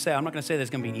 Now, I'm not going to say there's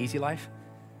going to be an easy life,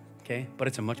 okay? But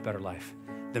it's a much better life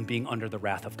than being under the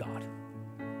wrath of God.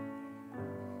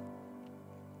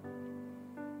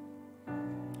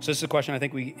 So this is a question I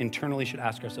think we internally should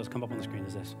ask ourselves. Come up on the screen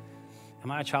is this. Am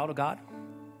I a child of God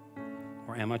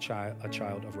or am I a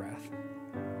child of wrath?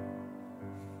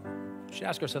 We should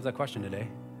ask ourselves that question today.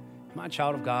 Am I a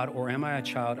child of God or am I a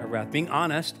child of wrath? Being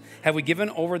honest, have we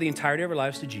given over the entirety of our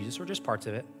lives to Jesus or just parts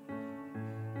of it?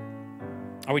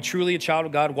 Are we truly a child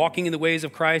of God, walking in the ways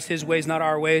of Christ, his ways, not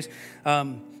our ways?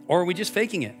 Or are we just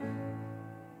faking it?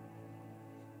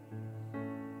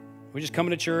 We're just coming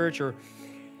to church or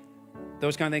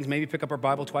those kind of things, maybe pick up our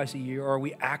Bible twice a year, or are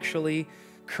we actually,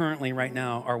 currently, right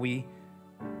now, are we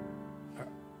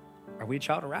a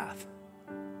child of wrath?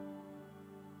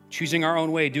 Choosing our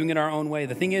own way, doing it our own way.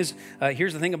 The thing is,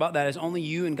 here's the thing about that, is only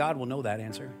you and God will know that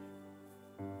answer.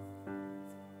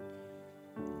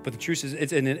 But the truth is,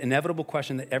 it's an inevitable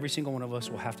question that every single one of us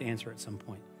will have to answer at some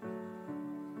point.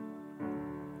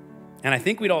 And I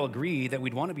think we'd all agree that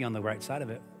we'd want to be on the right side of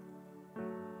it.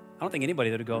 I don't think anybody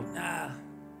that would go, nah,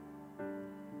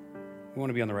 we want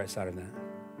to be on the right side of that.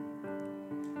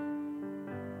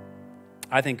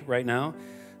 I think right now,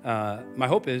 my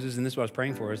hope is, and this is what I was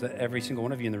praying for, is that every single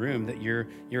one of you in the room, that you're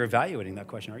evaluating that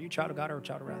question. Are you a child of God or a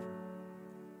child of wrath?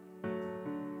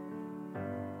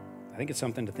 I think it's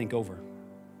something to think over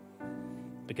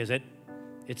because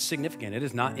it's significant. It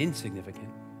is not insignificant.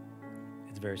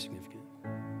 It's very significant.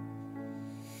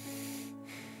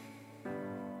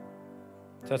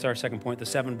 So that's our second point. The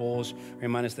 7 bowls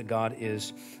remind us that God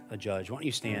is a judge. Why don't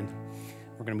you stand?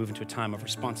 We're going to move into a time of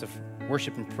responsive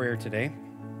worship and prayer today.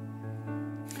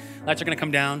 Lights are going to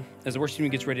come down as the worship team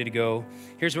gets ready to go.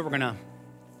 Here's what I'm going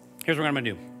to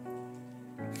do.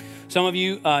 Some of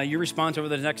you, your response over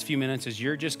the next few minutes is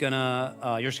you're just going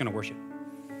to worship.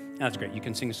 That's great. You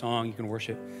can sing a song, you can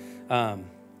worship. But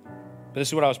this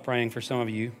is what I was praying for some of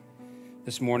you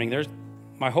this morning.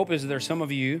 My hope is that there's some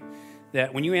of you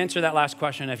that when you answer that last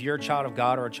question, if you're a child of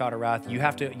God or a child of wrath, you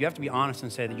have to be honest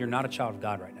and say that you're not a child of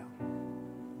God right now.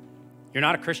 You're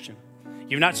not a Christian.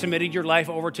 You've not submitted your life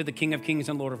over to the King of Kings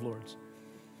and Lord of Lords.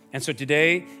 And so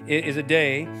today is a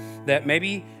day that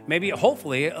maybe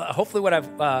hopefully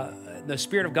what the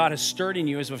Spirit of God has stirred in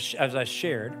you as I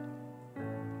shared,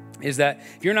 is that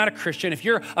if you're not a Christian, if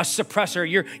you're a suppressor,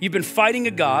 you've been fighting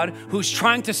a God who's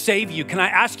trying to save you, can I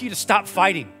ask you to stop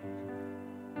fighting?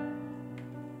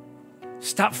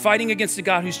 Stop fighting against the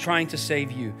God who's trying to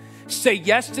save you. Say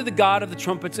yes to the God of the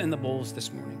trumpets and the bowls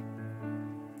this morning.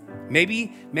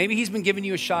 Maybe he's been giving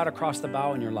you a shot across the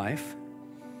bow in your life.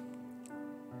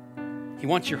 He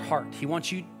wants your heart. He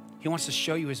wants to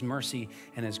show you his mercy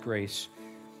and his grace.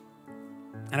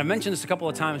 And I've mentioned this a couple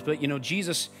of times, but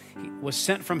Jesus, he was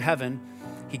sent from heaven.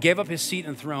 He gave up his seat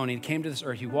and throne. He came to this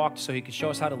earth. He walked so he could show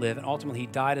us how to live. And ultimately, he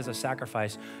died as a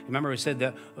sacrifice. Remember, we said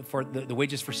that for the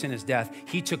wages for sin is death.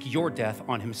 He took your death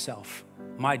on himself,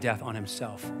 my death on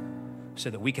himself, so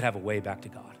that we could have a way back to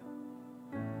God.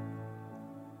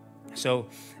 So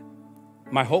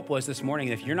my hope was this morning,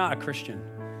 if you're not a Christian,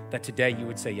 that today you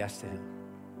would say yes to him.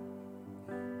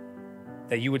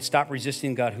 That you would stop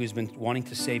resisting God who's been wanting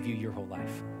to save you your whole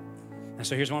life. And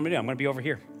so here's what I'm going to do. I'm going to be over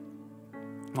here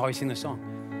while we sing this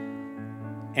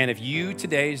song. And if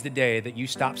today is the day that you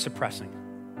stop suppressing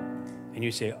and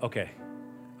you say, okay,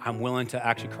 I'm willing to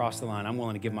actually cross the line. I'm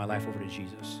willing to give my life over to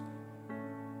Jesus.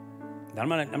 I'm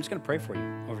just going to pray for you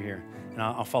over here. And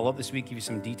I'll follow up this week, give you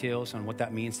some details on what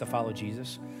that means to follow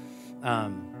Jesus.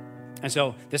 And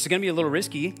so this is going to be a little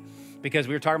risky because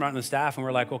we were talking about it in the staff and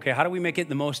we're like, okay, how do we make it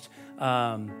the most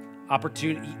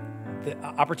opportunity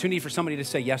for somebody to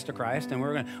say yes to Christ? And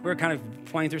we're kind of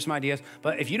playing through some ideas.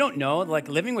 But if you don't know, like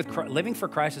living for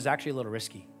Christ is actually a little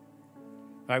risky.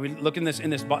 Right? We look in this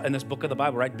book of the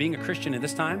Bible, right? Being a Christian at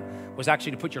this time was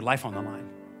actually to put your life on the line.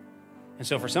 And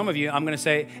so for some of you, I'm going to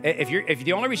say, if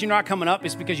the only reason you're not coming up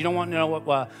is because you don't want to know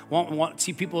want to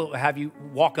see people have you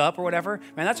walk up or whatever,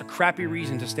 man, that's a crappy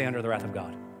reason to stay under the wrath of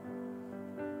God.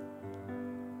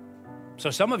 So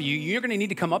some of you, you're going to need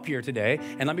to come up here today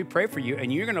and let me pray for you.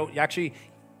 And you're going to actually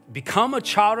become a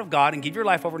child of God and give your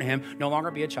life over to him, no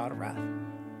longer be a child of wrath.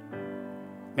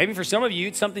 Maybe for some of you,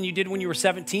 it's something you did when you were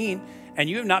 17 and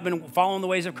you have not been following the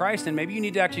ways of Christ. And maybe you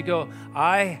need to actually go,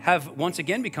 I have once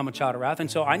again become a child of wrath. And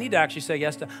so I need to actually say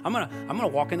yes to, I'm gonna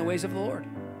walk in the ways of the Lord.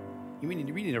 You need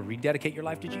to rededicate your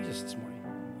life to Jesus this morning,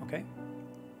 okay?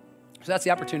 So that's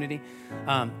the opportunity.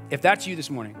 If that's you this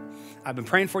morning, I've been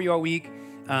praying for you all week.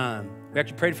 We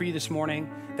actually prayed for you this morning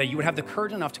that you would have the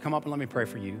courage enough to come up and let me pray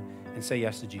for you and say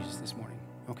yes to Jesus this morning,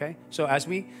 okay? So as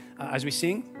we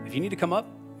sing, if you need to come up,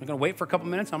 I'm going to wait for a couple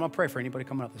minutes. I'm going to pray for anybody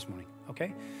coming up this morning,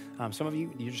 okay? Some of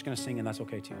you, you're just going to sing, and that's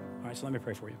okay too. All right, so let me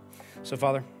pray for you. So,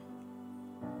 Father,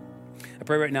 I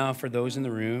pray right now for those in the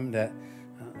room that,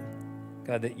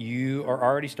 God, that you are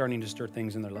already starting to stir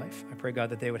things in their life. I pray,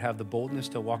 God, that they would have the boldness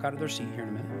to walk out of their seat here in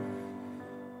a minute.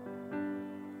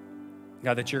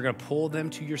 God, that you're going to pull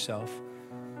them to yourself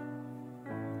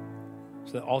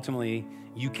so that ultimately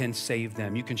you can save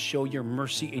them. You can show your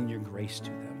mercy and your grace to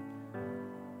them.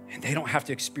 And they don't have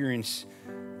to experience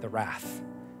the wrath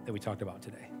that we talked about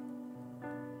today.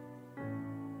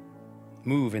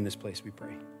 Move in this place, we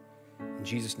pray. In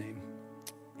Jesus' name,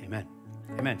 amen.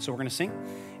 Amen. So we're going to sing.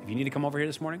 If you need to come over here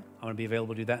this morning, I'm going to be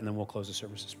available to do that, and then we'll close the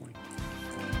service this morning.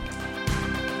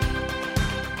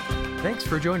 Thanks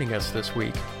for joining us this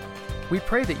week. We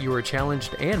pray that you are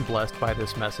challenged and blessed by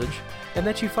this message, and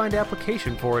that you find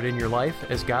application for it in your life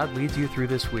as God leads you through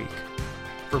this week.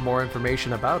 For more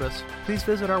information about us, please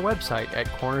visit our website at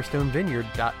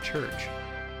cornerstonevineyard.church.